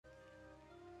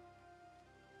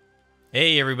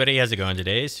Hey everybody, how's it going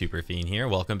today? Super Fiend here.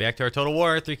 Welcome back to our Total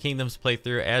War Three Kingdoms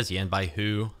playthrough as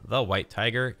Baihu, the White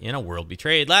Tiger in a World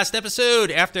Betrayed. Last episode,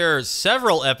 after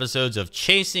several episodes of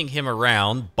chasing him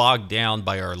around, bogged down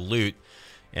by our loot,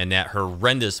 and that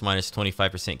horrendous minus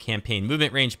 25% campaign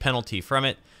movement range penalty from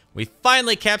it, we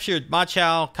finally captured Ma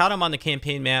Chao, caught him on the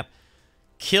campaign map,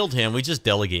 killed him, we just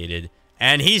delegated,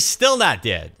 and he's still not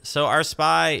dead. So our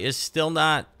spy is still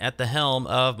not at the helm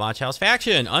of Ma Chao's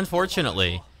faction,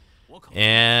 unfortunately.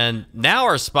 And now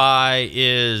our spy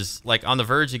is like on the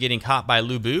verge of getting caught by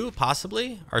Wudu,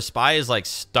 possibly. Our spy is like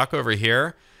stuck over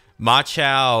here. Ma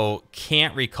Chao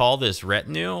can't recall this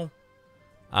retinue.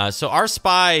 So our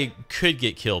spy could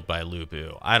get killed by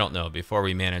Wudu. I don't know, before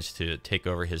we manage to take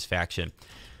over his faction.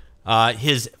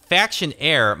 His faction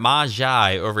heir, Ma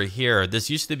Chao, over here, this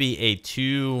used to be a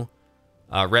two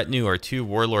retinue or two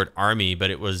warlord army,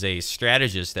 but it was a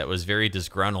strategist that was very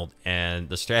disgruntled, and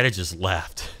the strategist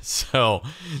left. So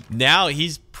now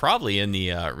he's probably in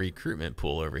the recruitment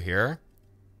pool over here.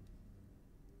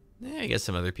 I guess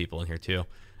some other people in here too.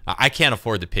 I can't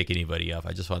afford to pick anybody up.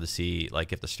 I just wanted to see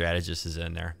like if the strategist is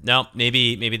in there. No,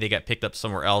 maybe they got picked up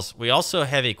somewhere else. We also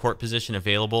have a court position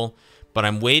available, but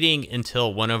I'm waiting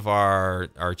until one of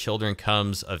our children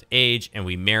comes of age and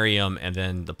we marry them, and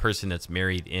then the person that's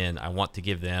married in, I want to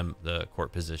give them the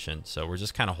court position. So we're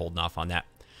just kind of holding off on that.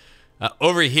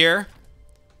 Over here,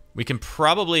 we can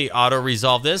probably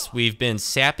auto-resolve this. We've been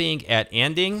sapping at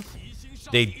Anding.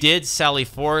 They did sally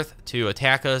forth to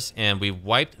attack us, and we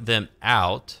wiped them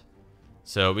out.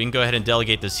 So we can go ahead and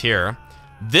delegate this here.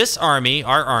 This army,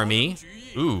 our army,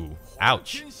 ooh,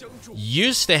 ouch,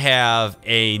 used to have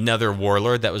another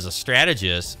warlord that was a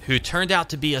strategist who turned out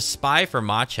to be a spy for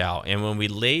Ma Chao. And when we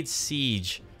laid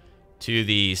siege to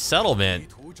the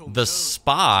settlement, the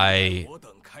spy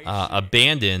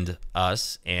abandoned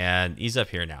us, and he's up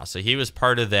here now. So he was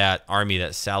part of that army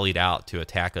that sallied out to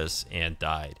attack us and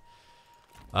died.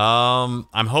 I'm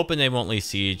hoping they won't lay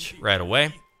siege right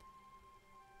away.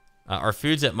 Our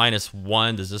food's at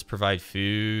 -1. Does this provide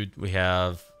food? We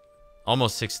have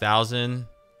almost 6,000.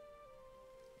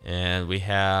 And we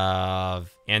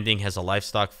have Anding has a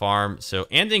livestock farm. So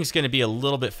Anding's going to be a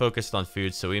little bit focused on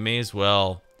food, so we may as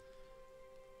well...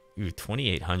 Ooh,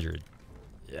 2,800.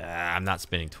 Yeah, I'm not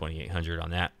spending 2,800 on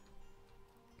that.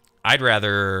 I'd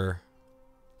rather...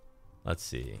 Let's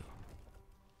see.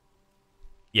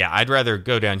 Yeah, I'd rather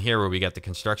go down here where we got the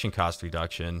construction cost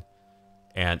reduction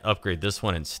and upgrade this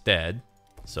one instead.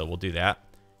 So we'll do that.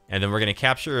 And then we're going to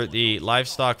capture the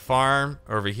livestock farm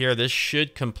over here. This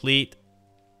should complete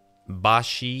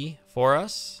Baxi for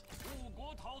us.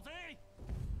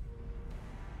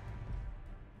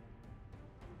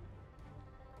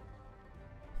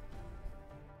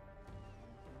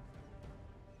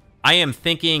 I am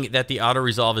thinking that the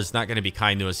auto-resolve is not going to be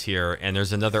kind to us here, and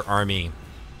there's another army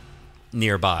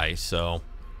nearby, so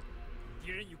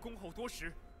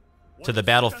to the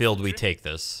battlefield we take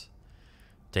this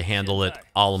to handle it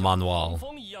al manual.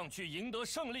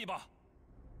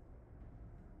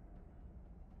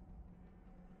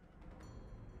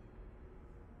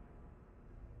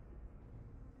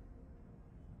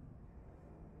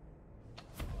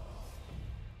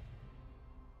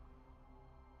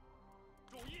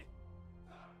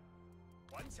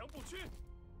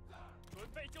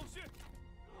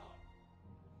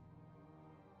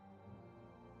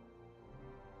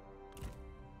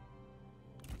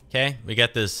 Okay, we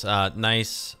got this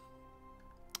nice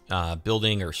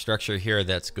building or structure here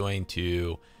that's going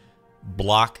to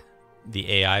block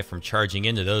the AI from charging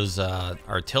into those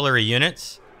artillery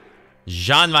units.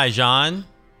 Jean Valjean.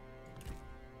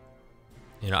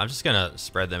 You know, I'm just going to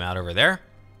spread them out over there.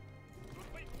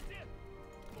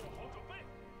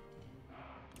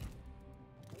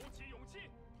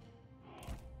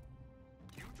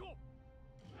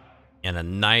 And a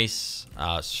nice,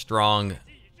 strong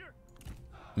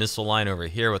missile line over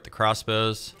here with the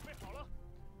crossbows.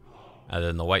 And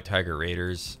then the White Tiger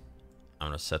Raiders, I'm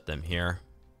going to set them here.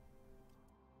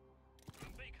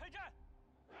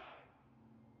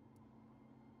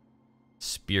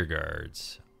 Spear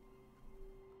guards.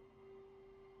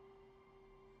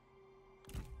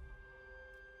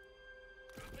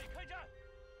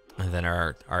 And then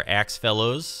our axe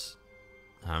fellows,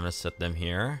 I'm going to set them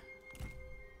here.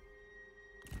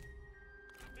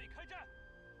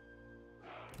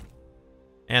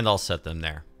 And I'll set them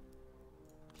there.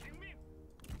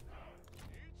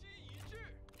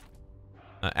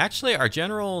 Actually, our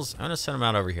generals, I'm going to send them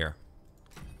out over here.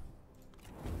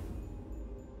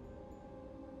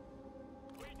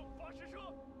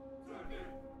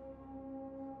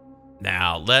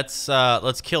 Now, let's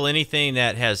kill anything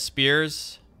that has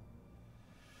spears.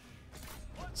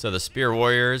 So the spear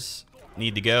warriors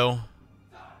need to go.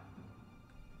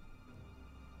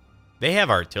 They have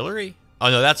artillery? Oh,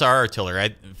 no, that's our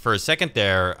artillery. For a second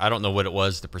there, I don't know what it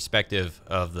was, the perspective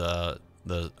of the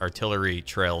artillery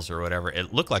trails or whatever.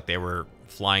 It looked like they were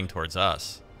flying towards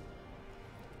us.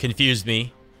 Confused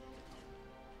me.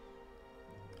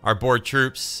 Our bored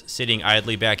troops sitting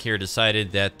idly back here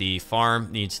decided that the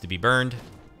farm needs to be burned.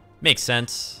 Makes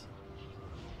sense.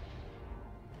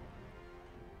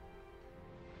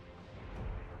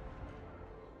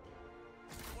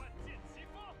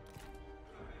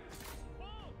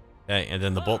 Okay, and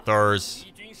then the bolt throwers,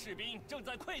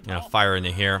 fire into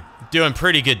here. Doing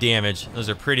pretty good damage. Those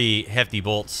are pretty hefty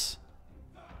bolts.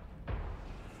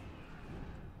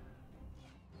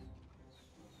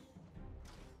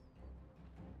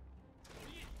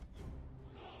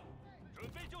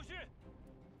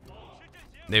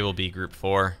 They will be group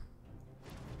 4.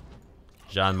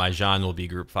 Jean Maijan will be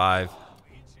group 5.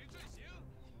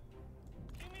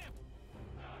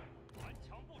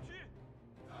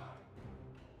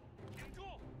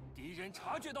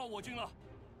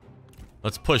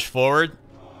 Let's push forward.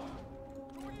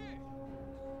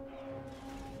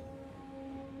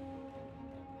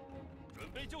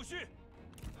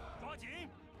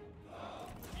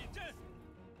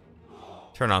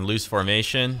 Turn on loose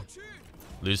formation.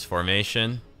 Loose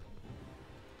formation.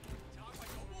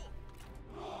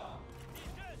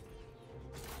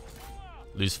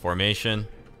 Loose formation.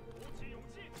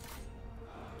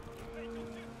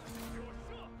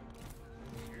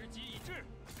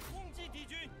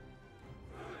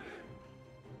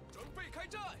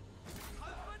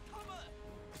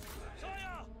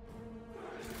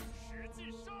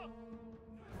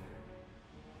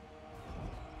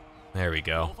 There we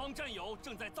go.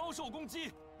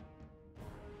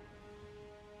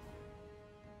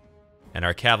 And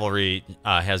our cavalry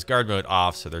has guard mode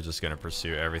off, so they're just going to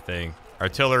pursue everything.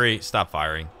 Artillery, stop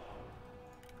firing.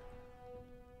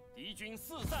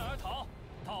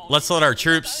 Let's let our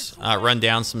troops run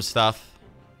down some stuff,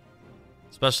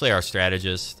 especially our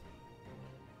strategists.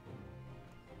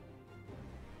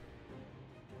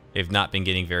 They've not been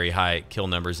getting very high kill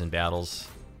numbers in battles.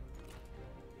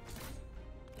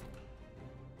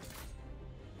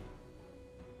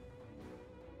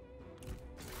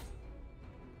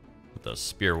 Those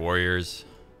spear warriors.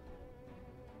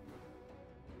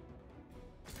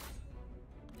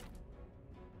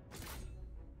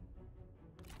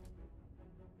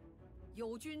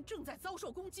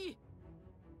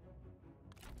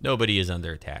 Nobody is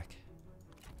under attack.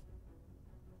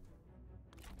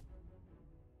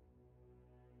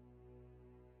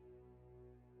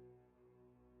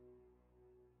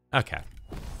 Okay.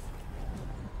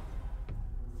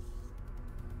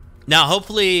 Now,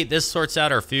 hopefully this sorts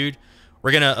out our food.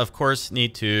 We're going to, of course,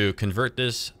 need to convert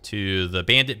this to the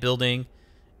bandit building.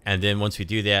 And then once we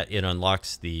do that, it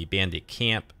unlocks the bandit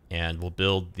camp. And we'll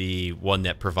build the one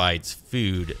that provides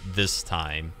food this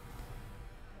time.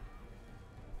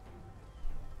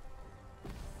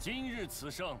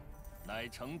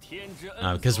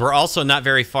 Because we're also not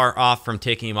very far off from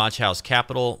taking Ma Chao's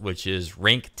capital, which is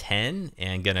rank 10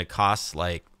 and going to cost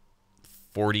like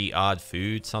 40 odd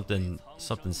food, something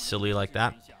silly like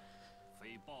that.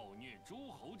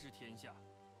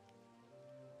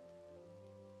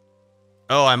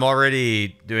 Oh, I'm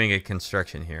already doing a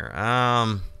construction here.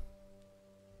 All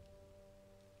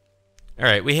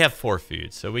right, we have 4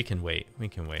 food, so we can wait. We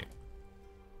can wait.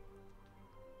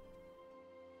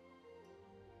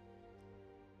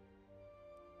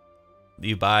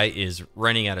 Liu Bai is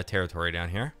running out of territory down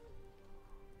here.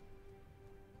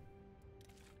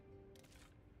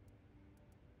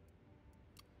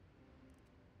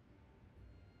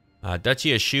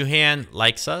 Duchy of Shuhan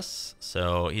likes us,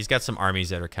 so he's got some armies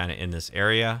that are kind of in this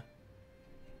area.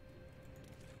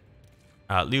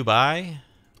 Liu Bai,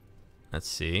 let's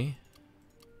see.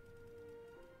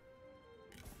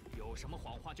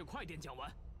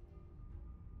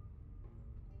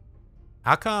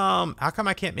 How come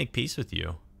I can't make peace with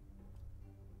you?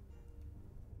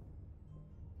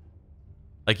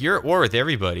 Like, you're at war with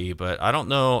everybody, but I don't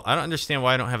know. I don't understand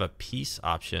why I don't have a peace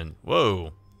option.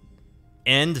 Whoa.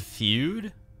 End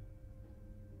feud?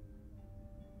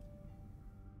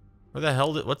 Where the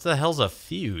hell what's the hell's a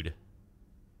feud?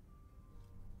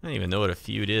 I don't even know what a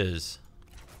feud is.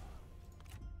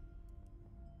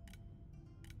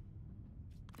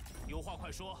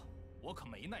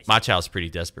 Ma Chao's pretty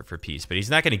desperate for peace, but he's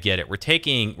not going to get it. We're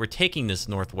taking this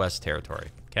northwest territory,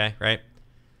 okay? Right?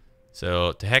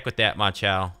 So, to heck with that, Ma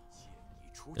Chao.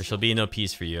 There shall be no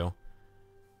peace for you.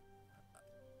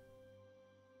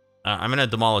 I'm going to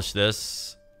demolish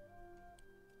this.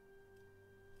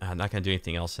 I'm not going to do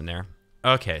anything else in there.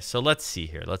 Okay, so let's see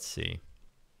here. Let's see.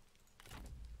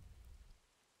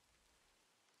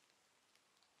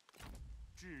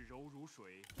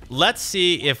 Let's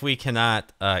see if we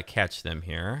cannot catch them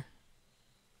here.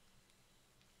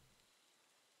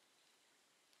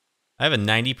 I have a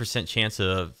 90% chance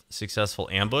of successful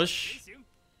ambush.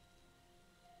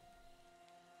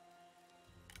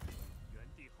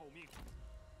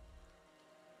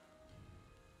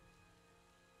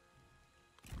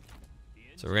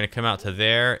 So we're going to come out to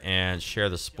there and share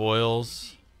the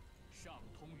spoils.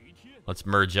 Let's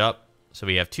merge up. So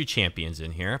we have two champions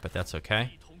in here, but that's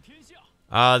okay.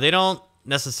 They don't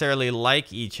necessarily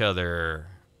like each other.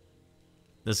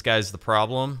 This guy's the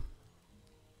problem.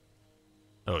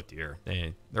 Oh, dear.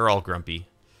 They're all grumpy.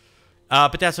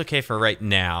 But that's okay for right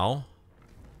now.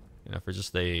 You know, for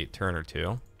just a turn or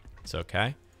two. It's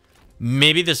okay.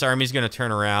 Maybe this army's going to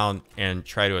turn around and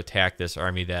try to attack this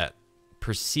army that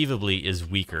perceivably is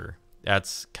weaker.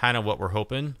 That's kind of what we're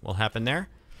hoping will happen there.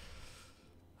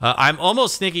 I'm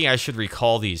almost thinking I should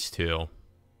recall these two.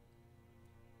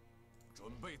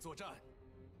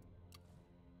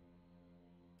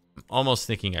 I'm almost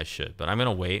thinking I should, but I'm going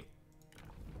to wait.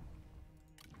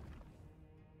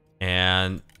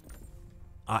 And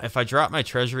if I drop my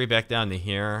treasury back down to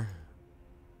here,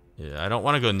 yeah, I don't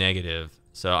want to go negative.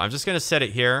 So I'm just going to set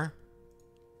it here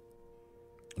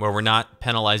where we're not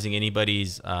penalizing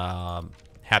anybody's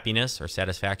happiness or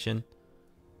satisfaction.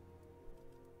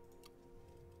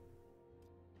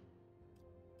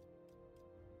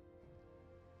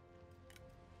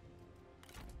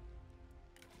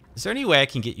 Is there any way I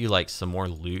can get you like some more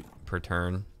loot per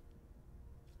turn?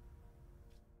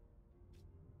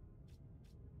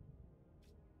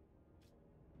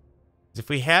 If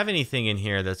we have anything in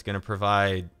here that's going to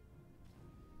provide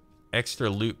extra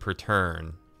loot per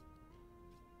turn,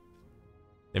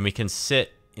 then we can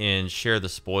sit and share the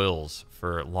spoils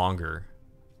for longer.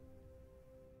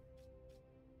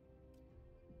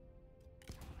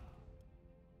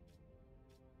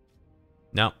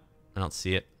 No, I don't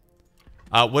see it.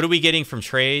 What are we getting from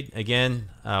trade? Again,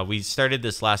 we started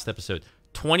this last episode.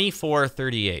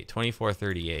 2438.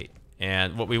 2438.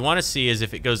 And what we want to see is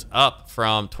if it goes up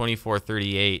from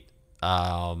 2438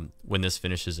 when this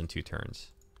finishes in 2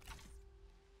 turns.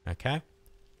 Okay.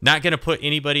 Not going to put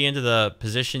anybody into the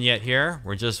position yet here.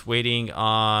 We're just waiting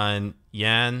on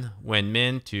Yan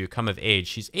Wenmin to come of age.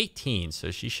 She's 18,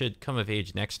 so she should come of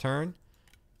age next turn.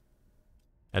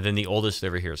 And then the oldest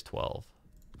over here is 12.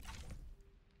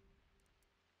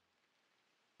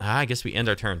 I guess we end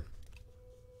our turn.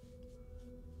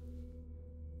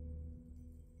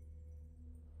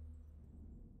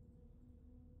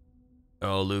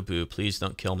 Oh, Lupu, please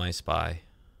don't kill my spy.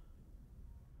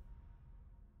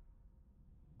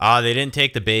 They didn't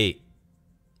take the bait.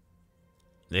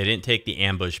 They didn't take the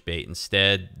ambush bait.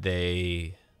 Instead,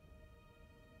 they...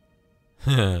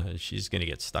 She's going to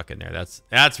get stuck in there.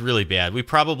 That's really bad. We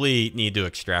probably need to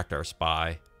extract our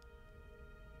spy.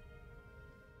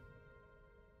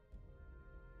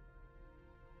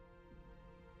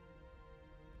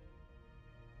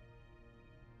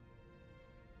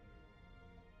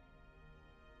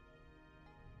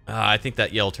 I think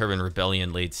that Yellow Turban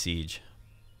Rebellion laid siege.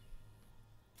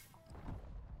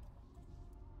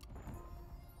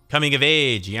 Coming of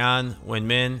age, Yan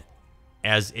Wenmin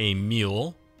as a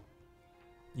mule.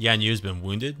 Yan Yu's been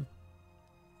wounded.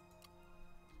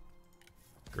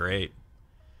 Great.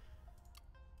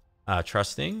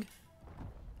 Trusting.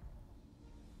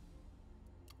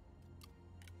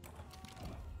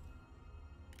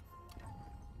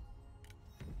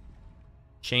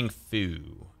 Cheng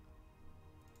Fu.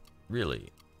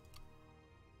 Really?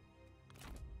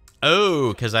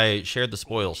 Oh, because I shared the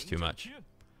spoils too much.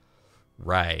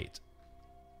 Right.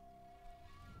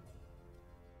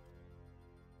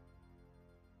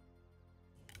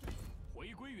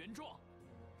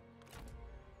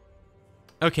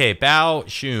 Okay, Bao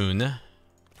Shun.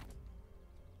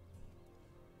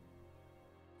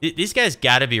 These guys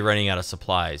got to be running out of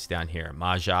supplies down here.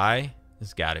 Ma Chao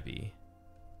has got to be.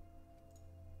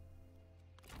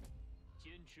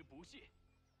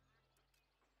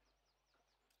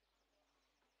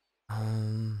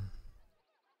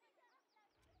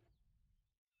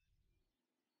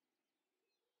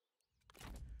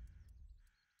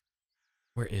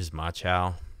 Where is Ma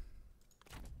Chao?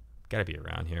 Gotta be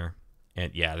around here.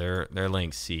 And yeah, they're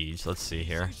laying siege. Let's see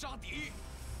here.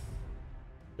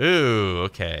 Ooh,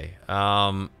 okay.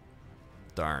 Darn.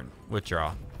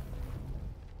 Withdraw.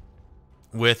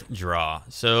 Withdraw.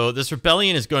 So this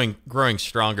rebellion is growing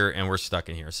stronger, and we're stuck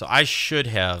in here. So I should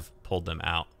have pulled them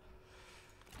out.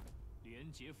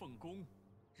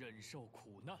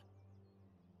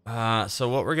 So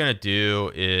what we're gonna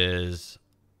do is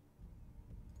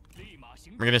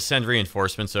we're gonna send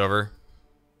reinforcements over.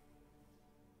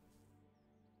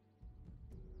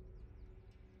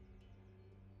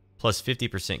 Plus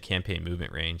 50% campaign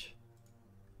movement range.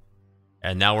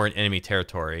 And now we're in enemy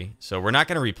territory. So we're not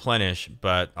going to replenish,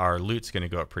 but our loot's going to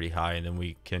go up pretty high, and then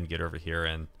we can get over here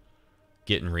and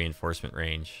get in reinforcement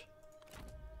range.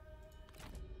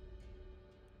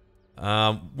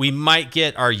 We might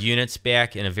get our units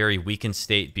back in a very weakened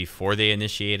state before they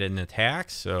initiate an attack.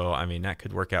 So, I mean, that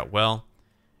could work out well.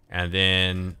 And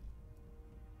then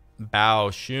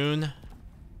Bao Shun.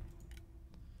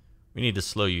 We need to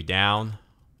slow you down.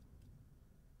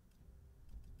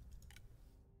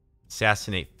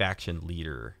 Assassinate faction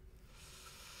leader.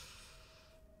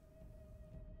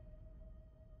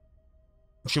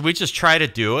 Should we just try to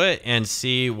do it and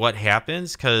see what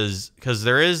happens? Because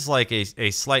there is like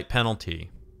a slight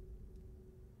penalty.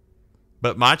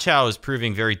 But Ma Chao is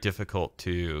proving very difficult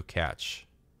to catch.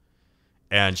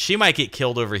 And she might get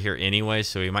killed over here anyway,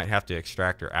 so we might have to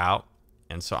extract her out.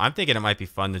 And so I'm thinking it might be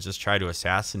fun to just try to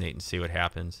assassinate and see what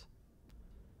happens.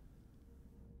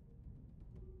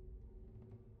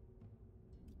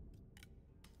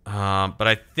 But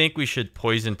I think we should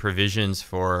poison provisions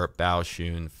for Bao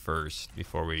Shun first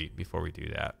before we do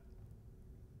that.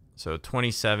 So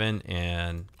 27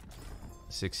 and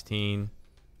 16.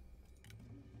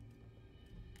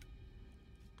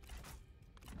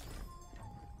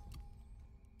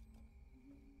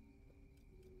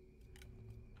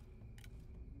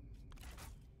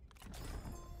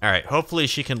 All right, hopefully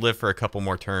she can live for a couple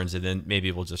more turns, and then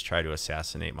maybe we'll just try to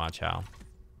assassinate Ma Chao.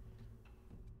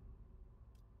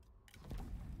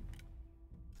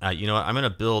 You know what? I'm going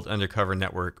to build Undercover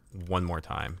Network one more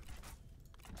time.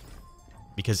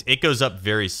 Because it goes up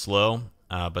very slow,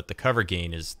 but the cover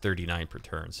gain is 39 per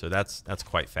turn, so that's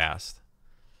quite fast.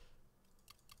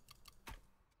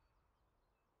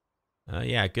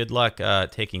 Yeah, good luck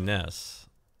taking this.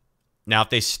 Now, if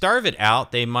they starve it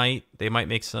out, they might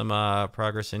make some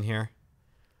progress in here.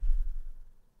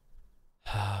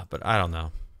 But I don't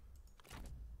know.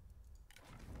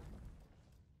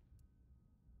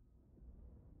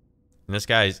 And this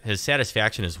guy's, his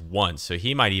satisfaction is 1, so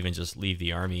he might even just leave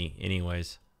the army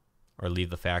anyways. Or leave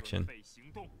the faction.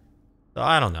 So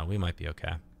I don't know. We might be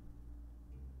okay.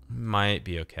 Might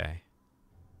be okay.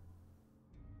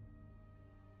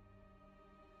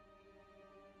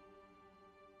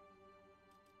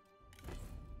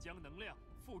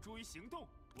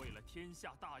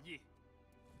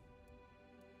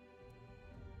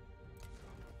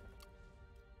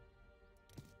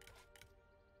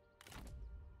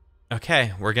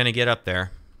 Okay, we're gonna get up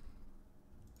there.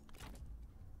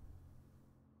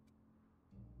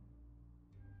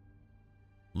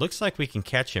 Looks like we can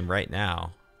catch him right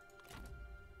now.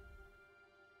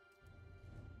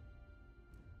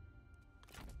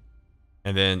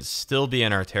 And then still be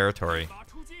in our territory.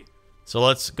 So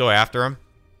let's go after him.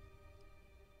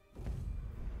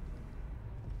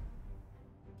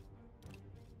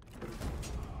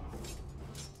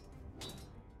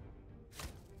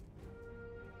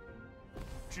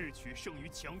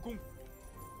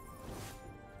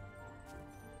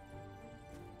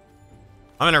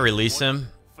 I'm going to release him,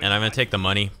 and I'm going to take the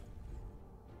money.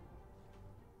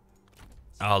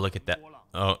 Oh, look at that.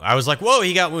 Oh, I was like, whoa,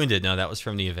 he got wounded. No, that was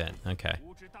from the event. Okay.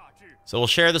 So we'll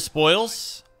share the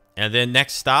spoils, and then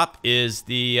next stop is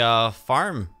the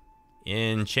farm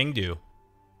in Chengdu.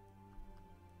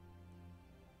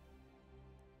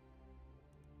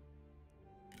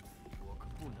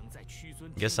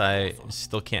 Guess I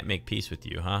still can't make peace with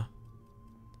you, huh?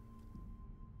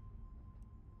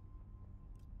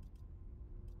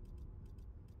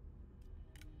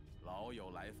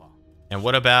 And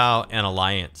what about an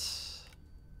alliance?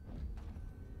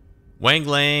 Wang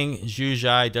Lang, Zhu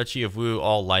Zhai, Duchy of Wu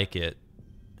all like it.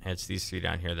 It's these three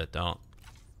down here that don't.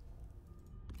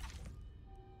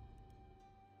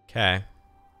 Okay.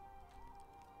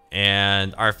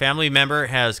 And our family member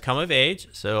has come of age,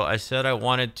 so I said I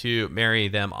wanted to marry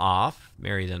them off.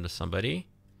 Marry them to somebody.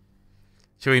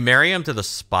 Should we marry him to the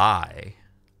spy?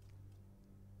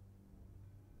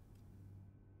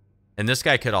 And this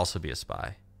guy could also be a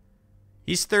spy.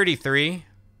 He's 33.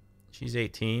 She's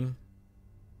 18.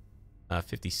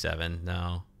 57.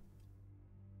 No.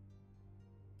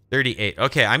 38.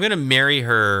 Okay, I'm going to marry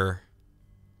her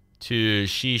to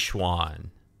Shi Xuan.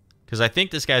 Because I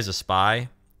think this guy's a spy.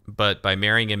 But by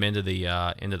marrying him into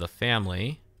the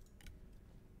family,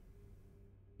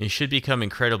 he should become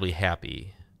incredibly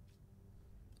happy.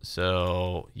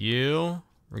 So, we're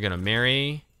going to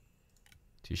marry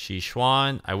to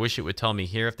Sichuan. I wish it would tell me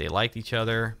here if they liked each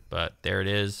other, but there it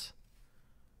is.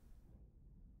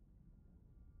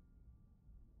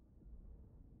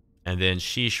 And then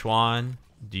Sichuan,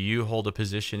 do you hold a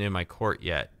position in my court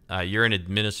yet? You're an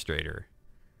administrator.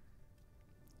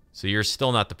 So you're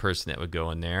still not the person that would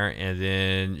go in there. And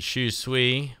then Shu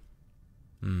Sui.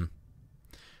 All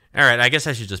right, I guess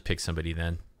I should just pick somebody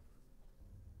then.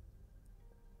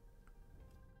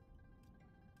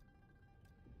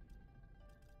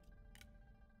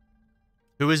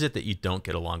 Who is it that you don't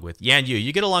get along with? Yan Yu,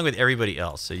 you get along with everybody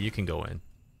else, so you can go in.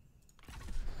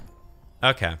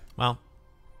 Okay, well.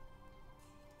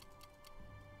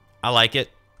 I like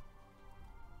it.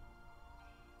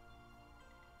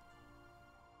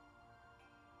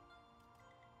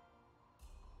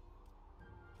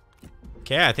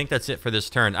 Okay, I think that's it for this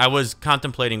turn. I was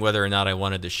contemplating whether or not I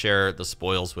wanted to share the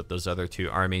spoils with those other two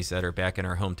armies that are back in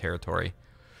our home territory.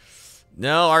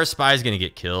 No, our spy's going to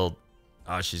get killed.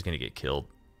 Oh, she's going to get killed.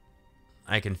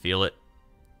 I can feel it.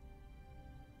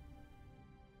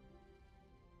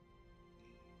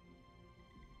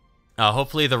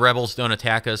 Hopefully the rebels don't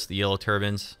attack us, the yellow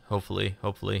turbans. Hopefully.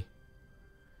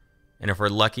 And if we're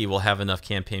lucky, we'll have enough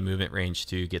campaign movement range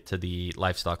to get to the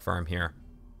livestock farm here.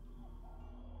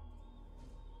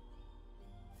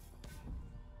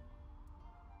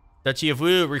 Duchy of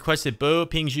Wu requested Bo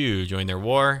Pingzhu join their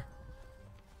war.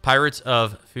 Pirates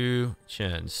of Fu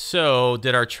Chen. So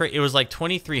did our trade? It was like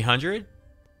 2,300.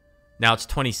 Now it's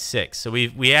 26. So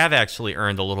we have actually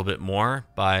earned a little bit more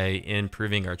by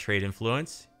improving our trade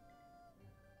influence.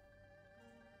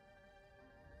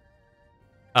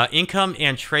 Income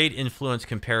and trade influence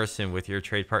comparison with your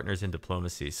trade partners in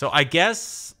diplomacy. So I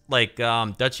guess like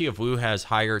Duchy of Wu has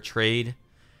higher trade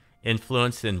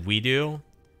influence than we do,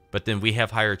 but then we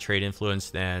have higher trade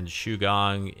influence than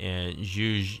Shugang and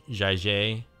Zhu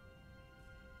Zhaizhai.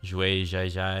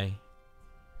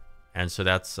 And so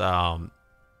that's how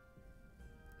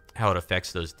it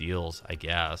affects those deals, I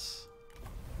guess.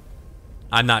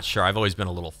 I'm not sure. I've always been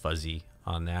a little fuzzy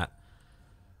on that.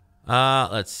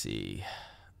 Let's see.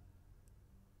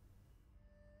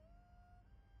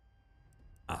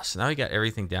 So now we got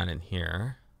everything down in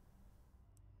here.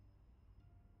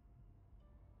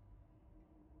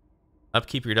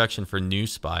 Upkeep reduction for new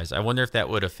spies. I wonder if that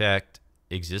would affect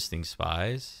existing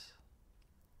spies.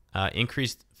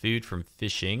 Increased food from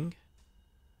fishing.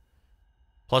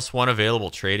 +1 available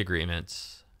trade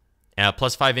agreements.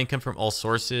 +5 income from all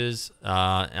sources.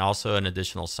 And also an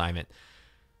additional assignment.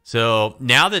 So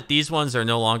now that these ones are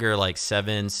no longer like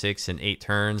 7, 6, and 8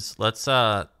 turns, let's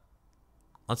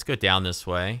go down this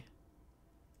way.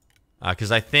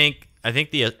 Because I think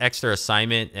the extra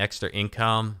assignment, extra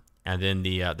income, and then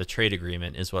the trade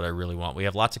agreement is what I really want. We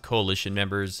have lots of coalition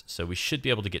members, so we should be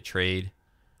able to get trade.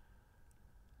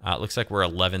 It looks like we're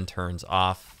 11 turns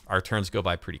off. Our turns go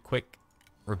by pretty quick.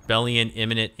 Rebellion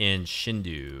imminent in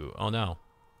Shindu. Oh no.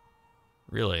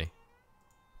 Really?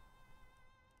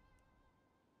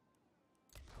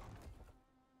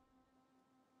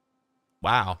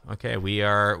 Wow. Okay, we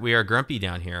are grumpy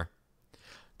down here.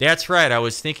 That's right. I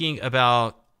was thinking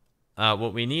about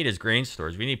what we need is grain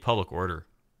storage. We need public order.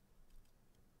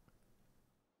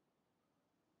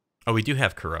 Oh, we do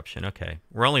have corruption. Okay.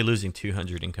 We're only losing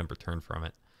 200 income per turn from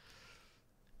it.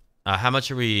 How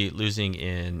much are we losing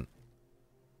in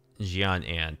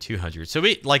Jian'an? 200. So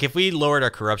if we lowered our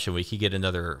corruption, we could get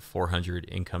another 400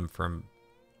 income from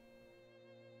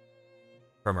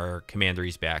our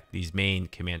commanderies back. These main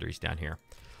commanderies down here.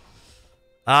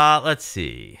 Let's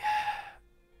see.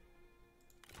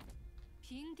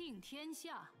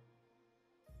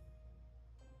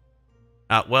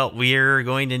 Well, we're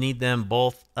going to need them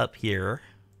both up here.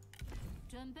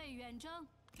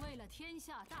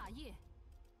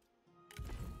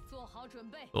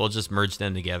 We'll just merge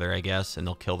them together, I guess, and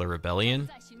they'll kill the rebellion.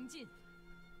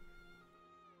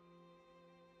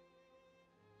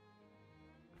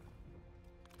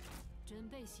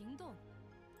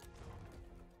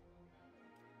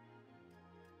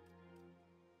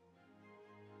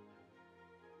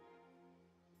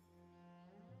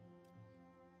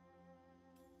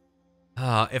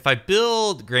 If I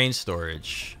build grain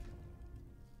storage,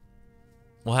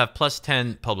 we'll have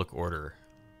 +10 public order.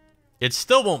 It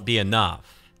still won't be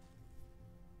enough.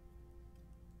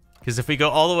 Because if we go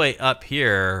all the way up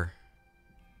here,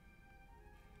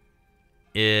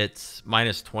 it's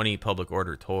 -20 public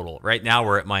order total. Right now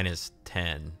we're at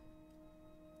 -10.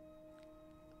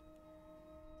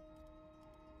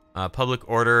 Public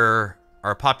order,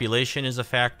 our population is a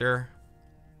factor.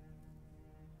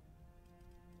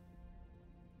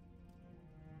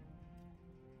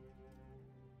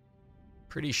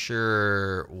 Pretty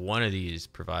sure one of these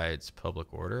provides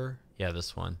public order. Yeah,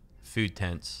 this one. Food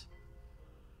tents.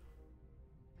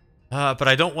 But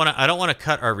I don't want to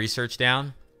cut our research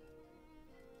down.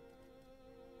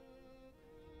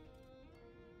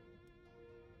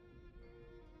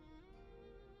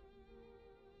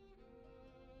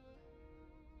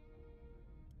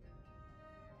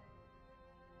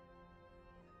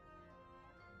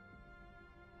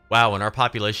 Wow, when our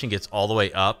population gets all the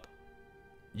way up,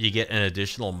 you get an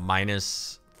additional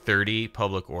minus 30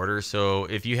 public order. So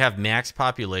if you have max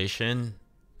population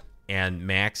and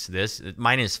max this,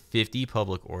 minus 50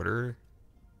 public order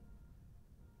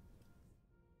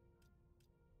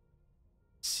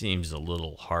seems a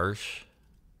little harsh.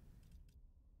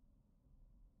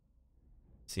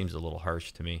 Seems a little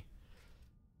harsh to me.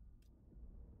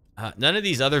 None of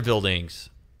these other buildings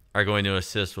are going to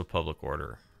assist with public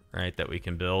order, right? That we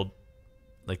can build.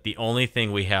 Like the only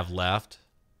thing we have left,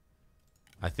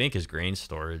 I think, is grain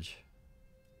storage.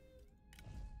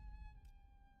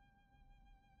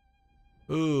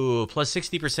 Ooh, plus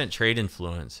 60% trade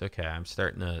influence. Okay, I'm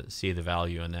starting to see the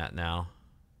value in that now.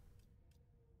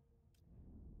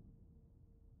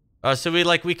 So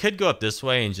we could go up this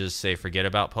way and just say forget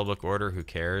about public order. Who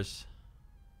cares?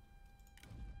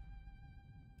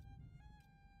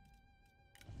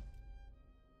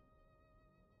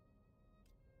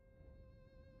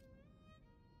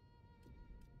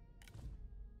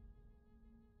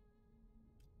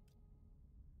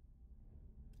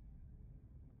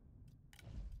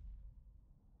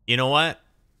 You know what?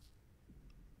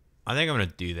 I think I'm going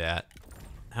to do that.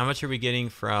 How much are we getting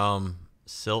from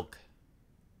silk?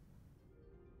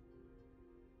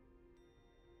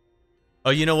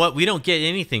 Oh, you know what? We don't get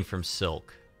anything from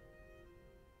silk.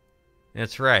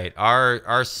 That's right.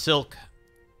 Our silk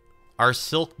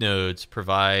nodes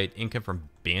provide income from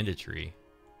banditry.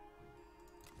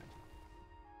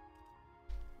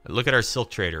 Look at our silk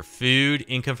trader. Food,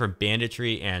 income from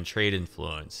banditry, and trade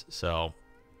influence. So,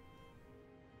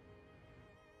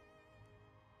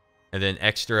 and then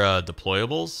extra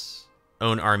deployables.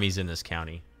 Own armies in this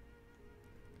county.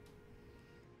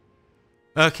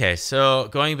 Okay, so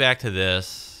going back to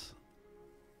this.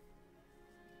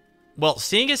 Well,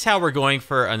 seeing as how we're going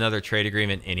for another trade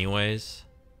agreement anyways,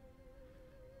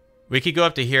 we could go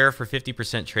up to here for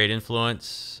 50% trade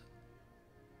influence.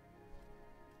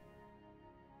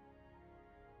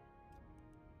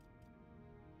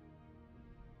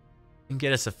 And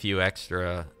get us a few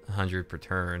extra 100 per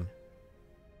turn.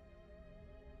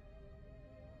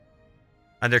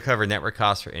 Undercover network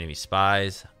costs for enemy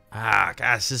spies. Ah,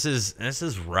 gosh, this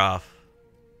is rough.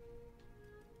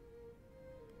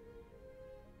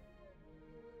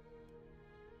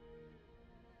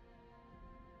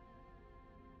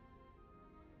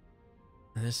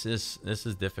 This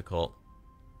is difficult.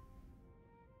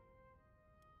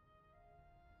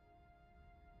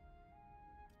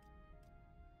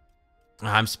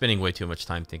 I'm spending way too much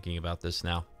time thinking about this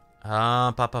now.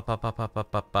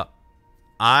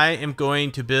 I am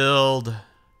going to build.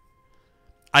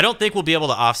 I don't think we'll be able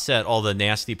to offset all the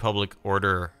nasty public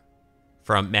order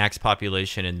from max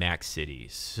population and max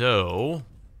cities. So,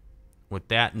 with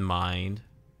that in mind,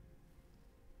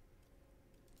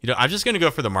 I'm just going to go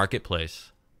for the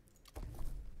marketplace.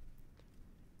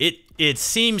 It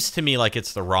seems to me like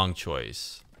it's the wrong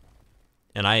choice.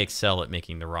 And I excel at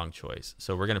making the wrong choice.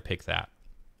 So we're going to pick that.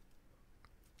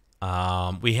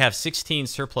 We have 16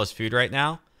 surplus food right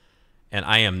now. And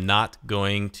I am not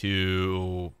going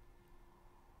to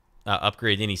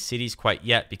upgrade any cities quite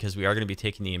yet because we are going to be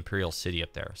taking the Imperial City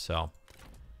up there. So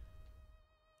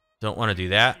don't want to do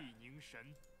that.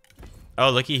 Oh,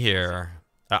 looky here.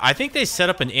 I think they set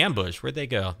up an ambush. Where'd they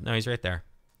go? No, he's right there.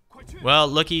 Well,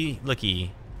 looky.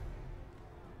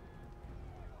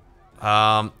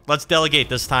 Let's delegate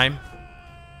this time.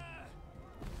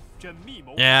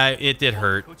 Yeah, it did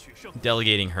hurt.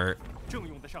 Delegating hurt.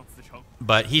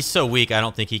 But he's so weak, I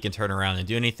don't think he can turn around and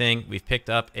do anything. We've picked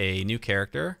up a new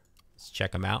character. Let's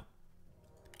check him out.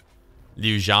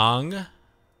 Liu Zhang.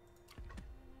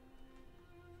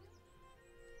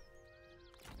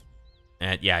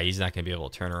 And yeah, he's not going to be able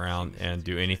to turn around and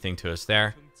do anything to us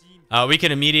there. We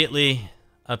can immediately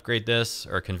upgrade this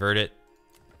or convert it.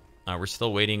 We're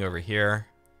still waiting over here.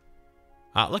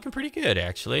 Looking pretty good,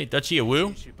 actually. Duchy of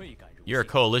Wu, you're a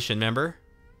coalition member.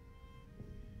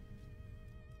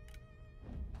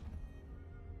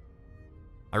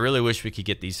 I really wish we could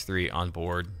get these three on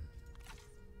board. Do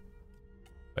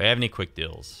I have any quick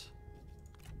deals?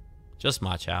 Just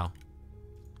Ma Chao.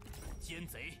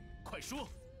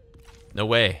 No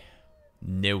way.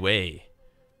 No way.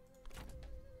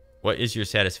 What is your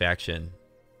satisfaction?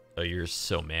 Oh, you're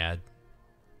so mad.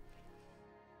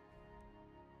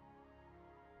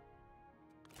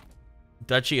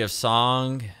 Duchy of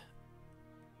Song.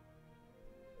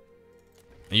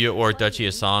 You or Duchy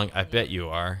of Song? I bet you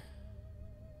are.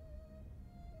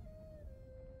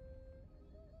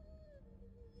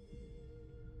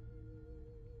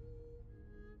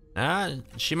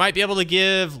 She might be able to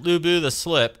give Lu Bu the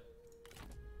slip.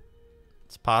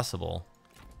 It's possible.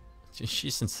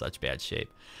 She's in such bad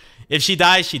shape. If she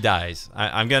dies, she dies.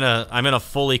 I'm gonna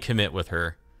fully commit with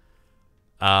her.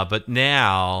 But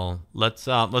now let's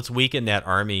weaken that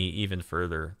army even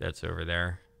further that's over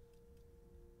there.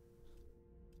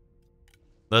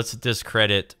 Let's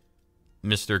discredit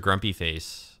Mr. Grumpy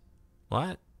Face.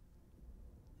 What?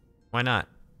 Why not?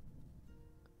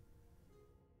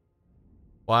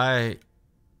 Why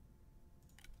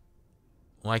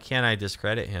can't I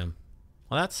discredit him?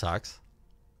 Well, that sucks.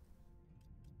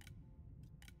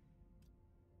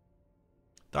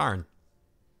 Darn.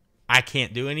 I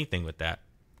can't do anything with that.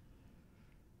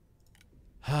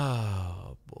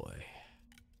 Oh, boy.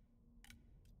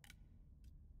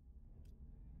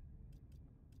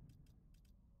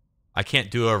 I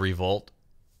can't do a revolt.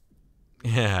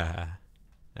 Yeah.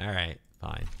 All right,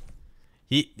 fine.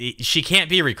 She can't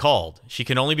be recalled. She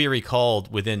can only be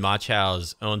recalled within Ma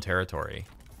Chao's own territory.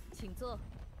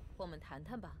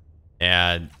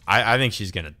 And I think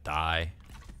she's going to die.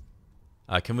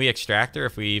 Can we extract her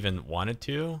if we even wanted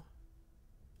to?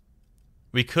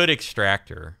 We could extract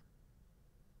her.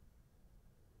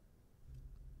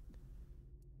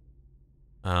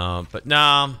 But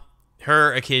no,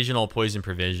 her occasional poison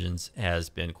provisions has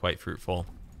been quite fruitful.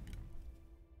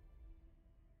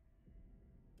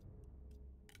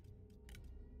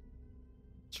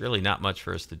 It's really not much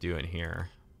for us to do in here.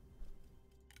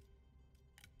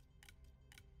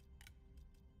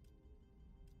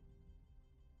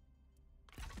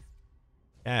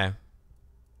 Okay.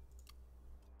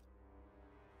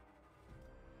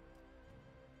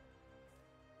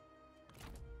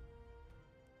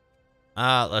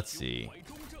 Let's see.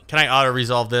 Can I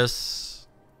auto-resolve this?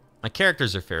 My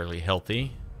characters are fairly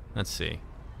healthy. Let's see.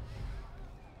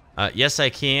 Yes, I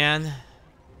can.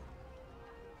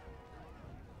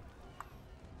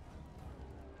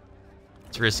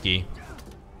 It's risky.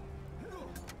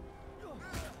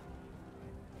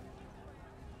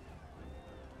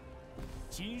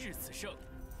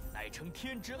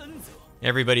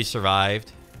 Everybody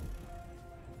survived.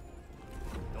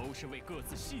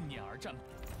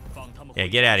 Yeah,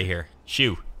 get out of here.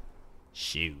 Shoo.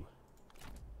 Shoo.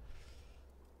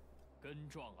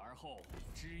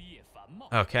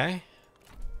 Okay.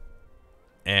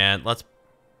 And let's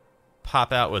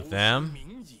pop out with them.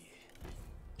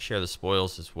 Share the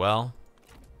spoils as well.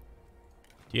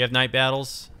 Do you have night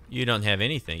battles? You don't have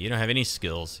anything. You don't have any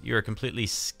skills. You are completely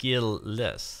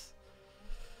skillless.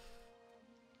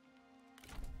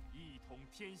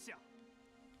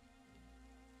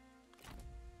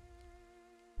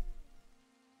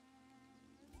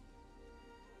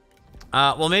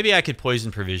 Well, maybe I could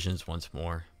poison provisions once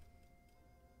more.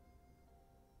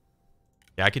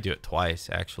 Yeah, I could do it twice,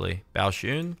 actually.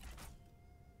 Baoshun.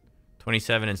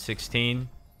 27 and 16.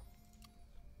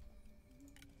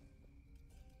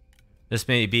 This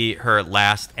may be her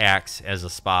last acts as a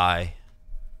spy.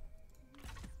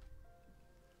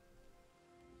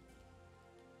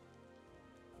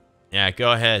 Yeah,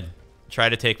 go ahead. Try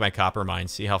to take my copper mine.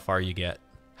 See how far you get.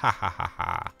 Ha ha ha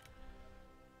ha.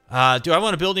 Do I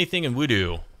want to build anything in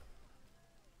Wudu?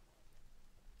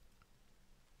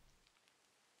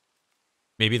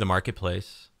 Maybe the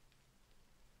marketplace.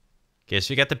 Okay,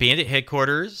 so you got the bandit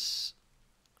headquarters,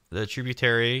 the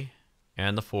tributary,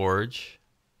 and the forge.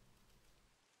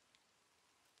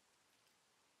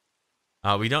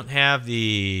 We don't have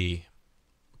the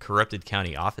corrupted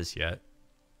county office yet.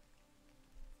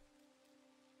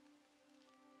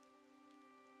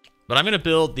 But I'm going to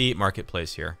build the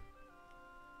marketplace here.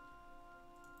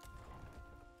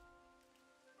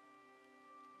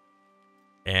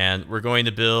 And we're going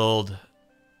to build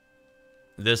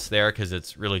this there because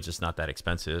it's really just not that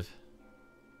expensive.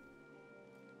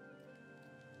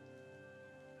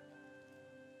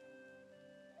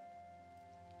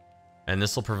 And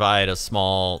this will provide a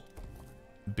small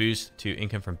boost to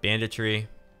income from banditry.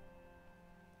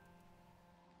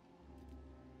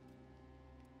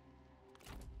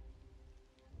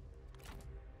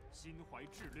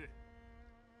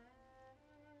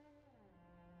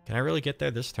 Can I really get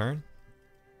there this turn?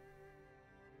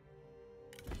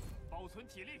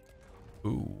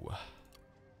 Ooh.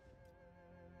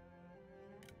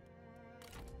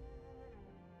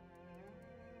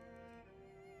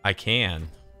 I can.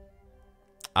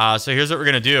 So here's what we're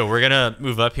going to do. We're going to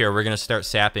move up here. We're going to start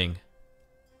sapping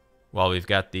while we've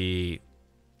got the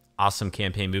awesome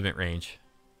campaign movement range.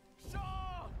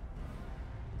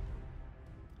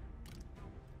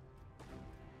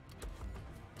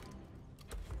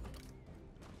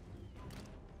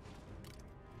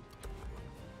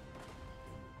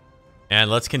 And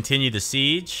let's continue the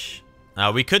siege.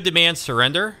 We could demand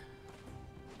surrender.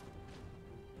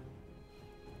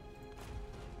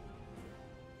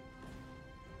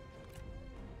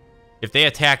 If they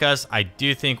attack us, I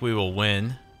do think we will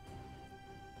win.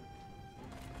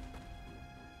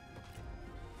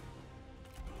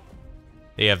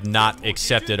 They have not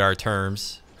accepted our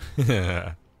terms.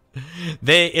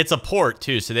 It's a port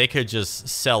too, so they could just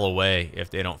sell away if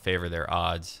they don't favor their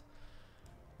odds.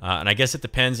 And I guess it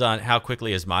depends on how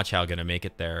quickly is Ma Chao going to make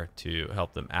it there to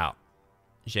help them out.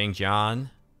 Zhangjian.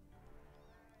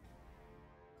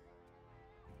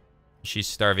 She's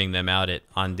starving them out at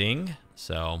Anding,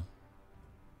 so...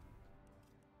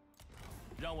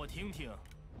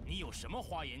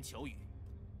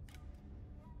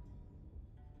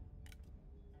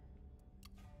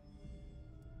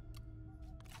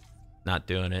 Not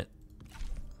doing it.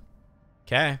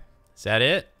 Okay. Is that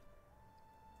it?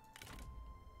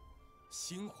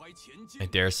 I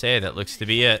dare say that looks to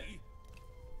be it.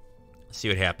 Let's see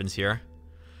what happens here.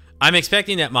 I'm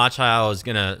expecting that Ma Chao is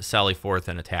going to sally forth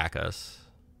and attack us.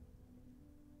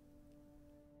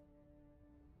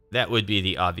 That would be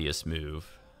the obvious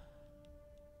move.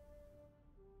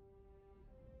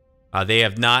 They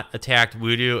have not attacked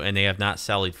Wudu, and they have not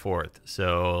sallied forth.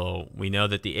 So we know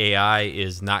that the AI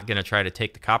is not going to try to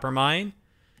take the copper mine.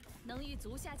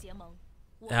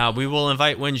 We will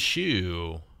invite Wen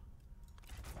Shu.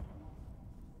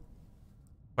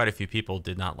 Quite a few people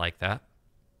did not like that.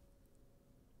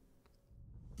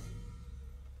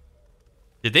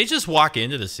 Did they just walk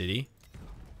into the city?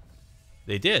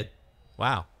 They did.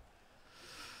 Wow.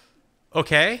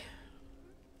 Okay.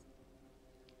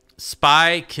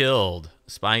 Spy killed.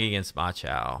 Spying against Ma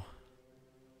Chao.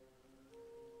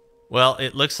 Well,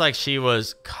 it looks like she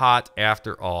was caught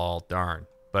after all. Darn.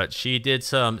 But she did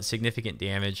some significant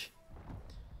damage.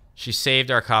 She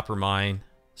saved our copper mine.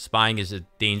 Spying is a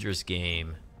dangerous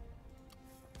game.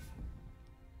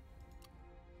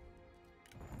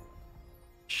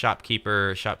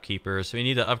 Shopkeeper. So we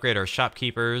need to upgrade our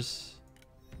shopkeepers.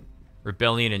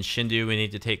 Rebellion and Shindu we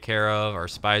need to take care of. Our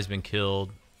spy's been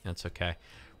killed. That's okay.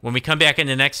 When we come back in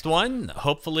the next one,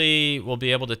 hopefully we'll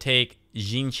be able to take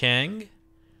Xinjiang.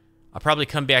 I'll probably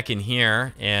come back in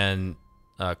here and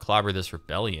clobber this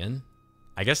rebellion.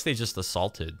 I guess they just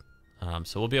assaulted.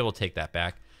 So we'll be able to take that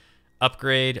back.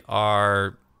 Upgrade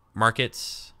our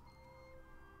markets.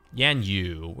 Yan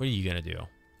Yu, what are you going to do?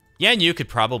 Yan Yu could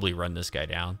probably run this guy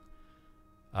down.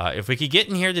 If we could get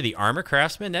in here to the armor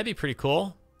craftsman, that'd be pretty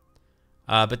cool.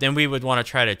 But then we would want to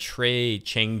try to trade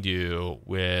Chengdu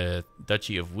with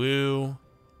Duchy of Wu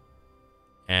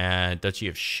and Duchy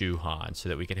of Shuhan so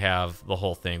that we could have the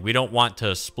whole thing. We don't want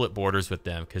to split borders with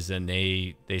them because then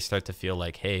they start to feel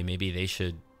like, hey, maybe they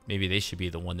should be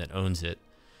the one that owns it.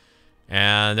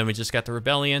 And then we just got the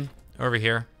rebellion over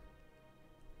here.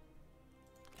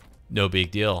 No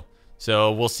big deal.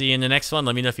 So we'll see you in the next one.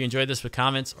 Let me know if you enjoyed this with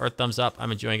comments or thumbs up.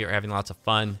 I'm enjoying it. We're having lots of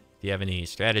fun. If you have any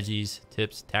strategies,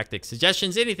 tips, tactics,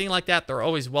 suggestions, anything like that, they're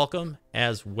always welcome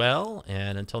as well.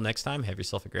 And until next time, have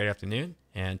yourself a great afternoon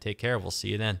and take care. We'll see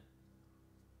you then.